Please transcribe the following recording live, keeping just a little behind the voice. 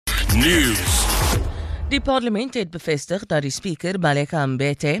News. Die parlement het bevestig dat die speaker Baleka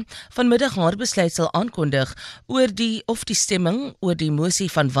Mbete vanmiddag haar besluit sal aankondig oor die stemming oor die mosie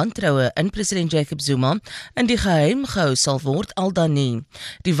van wantroue in president Jacob Zuma in die geheim gehou sal word al dan nie.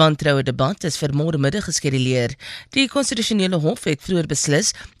 Die wantroue debat is vir môre middag geskeduleer. Die konstitusionele hof het vroeër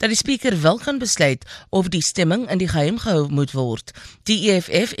beslis dat die speaker wel kan besluit of die stemming in die geheim gehou moet word. Die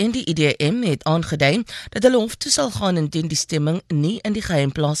EFF en die IDM het aangedui dat hulle hof toe sal gaan indien die stemming nie in die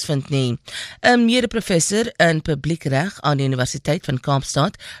geheim plaasvind nie. 'n Mede-professor in publiekreg aan die Universiteit van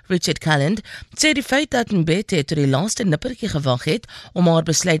Kaapstad, Richard Calland, sê die feit dat Mbete tot die laaste nippertjie gewag het om haar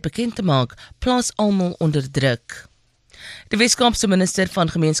besluit bekend te maak, plaas almal onder druk. Die Weskaapse minister van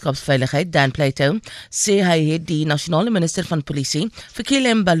gemeenskapsveiligheid, Dan Plato, sê hy het die nasionale minister van polisie,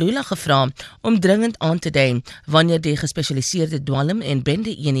 geheim gevra om dringend aan te dui wanneer die gespesialiseerde dwalm- en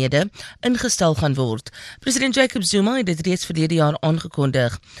bende-eenhede ingestel gaan word. President Jacob Zuma het dit reeds verlede jaar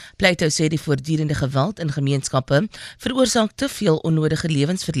aangekondig. Plato sê die voortdurende geweld in gemeenskappe veroorsaak te veel onnodige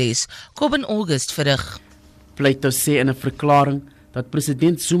lewensverlies. Kobben August verrig. Plato sê in 'n verklaring dat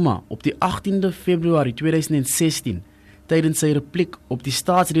president Zuma op die 18de Februarie 2016 tydens sy repliek op die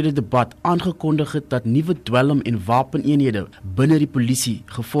staatsrede debat aangekondig het dat nuwe dwelm- en wapeneenhede binne die polisie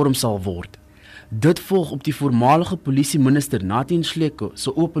gevorm sal word. Dit volg op die voormalige polisieminister Nathien Sleko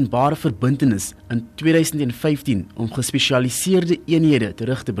se openbare verbintenis in 2015 om gespesialiseerde eenhede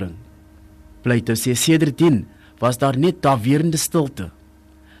terug te bring. Plato sê sedertdien was daar net daverende stilte.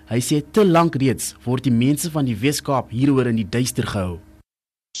 Hy sê te lank reeds word die mense van die Weskaap hieroor in die duister gehou.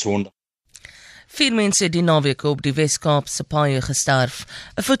 Sondag. 4 mense die naweek op die Weskaapse paaie gesterf.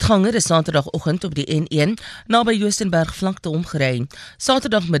 'n Voetganger is saterdagoggend op die N1 naby Joostenberg vlakte omgery.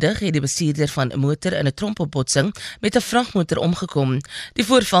 Saterdagmiddag het die bestuurder van 'n motor in 'n trompelbotsing met 'n vragmotor omgekom. Die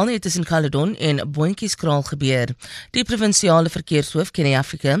voorval het tussen Caledon en Boontjieskraal gebeur. Die provinsiale verkeershoof Kenny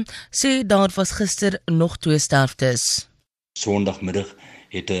Afrika sê daar was gister nog 2 sterftes. Sondagmiddag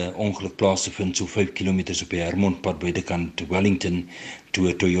het 'n ongeluk plaasgevind so 5 km op die Hermontpad buitekant Wellington, toe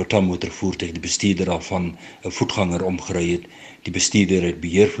 'n Toyota motorvoertuig die bestuurder daarvan 'n voetganger omgery het. Die bestuurder het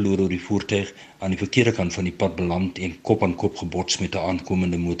beheer verloor oor die voertuig, aan die verkeerde kant van die pad beland en kop aan kop gebots met 'n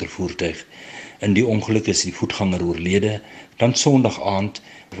aankomende motorvoertuig. In die ongeluk is die voetganger oorlede. Dan Sondag aand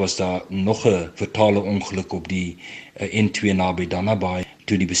was daar nog 'n fatale ongeluk op die N2 naby Dannabaai,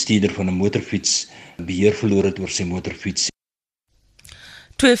 toe die bestuurder van 'n motorfiets beheer verloor het oor sy motorfiets.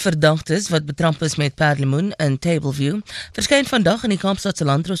 2 verdagtes wat betrap is met perlemoen in Tableview verskyn vandag in die Kaapstadse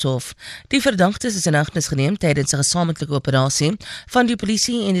Landdroshof. Die verdagtes is in hegtenis geneem tydens 'n gesamentlike operasie van die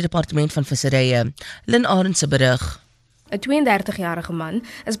polisie en die departement van visserye. Lynn Arend se berig. 'n 32-jarige man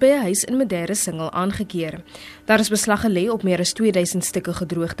is by 'n huis in Madeira Singel aangekeer. Daar is beslag gelê op meer as 2000 stukke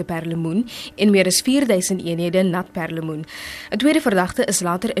gedroogde perlemoen en meer as 4000 eenhede nat perlemoen. 'n tweede verdagte is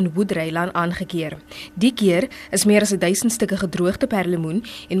later in Woodrylaan aangekeer. Die keer is meer as 1000 stukke gedroogde perlemoen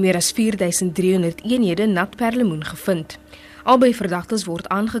en meer as 4300 eenhede nat perlemoen gevind. Albei verdagtes word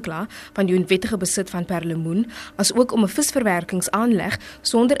aangekla van die onwettige besit van perlemoen, as ook om 'n visverwerkingsaanleg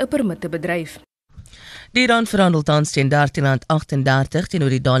sonder 'n permit te bedryf. Die rand verhandel tans teen R13.38 teenoor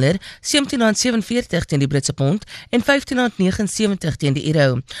die dollar, R17.47 teen die Britse pond en R15.79 teen die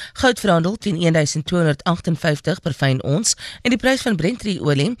euro. Goud verhandel teen $1,258 per fyn ons en die prys van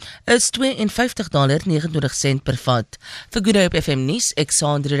Brent-olie is $52.29 per vat. Vir Good Hope FM nuus, ek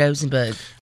Sandra Rosenberg.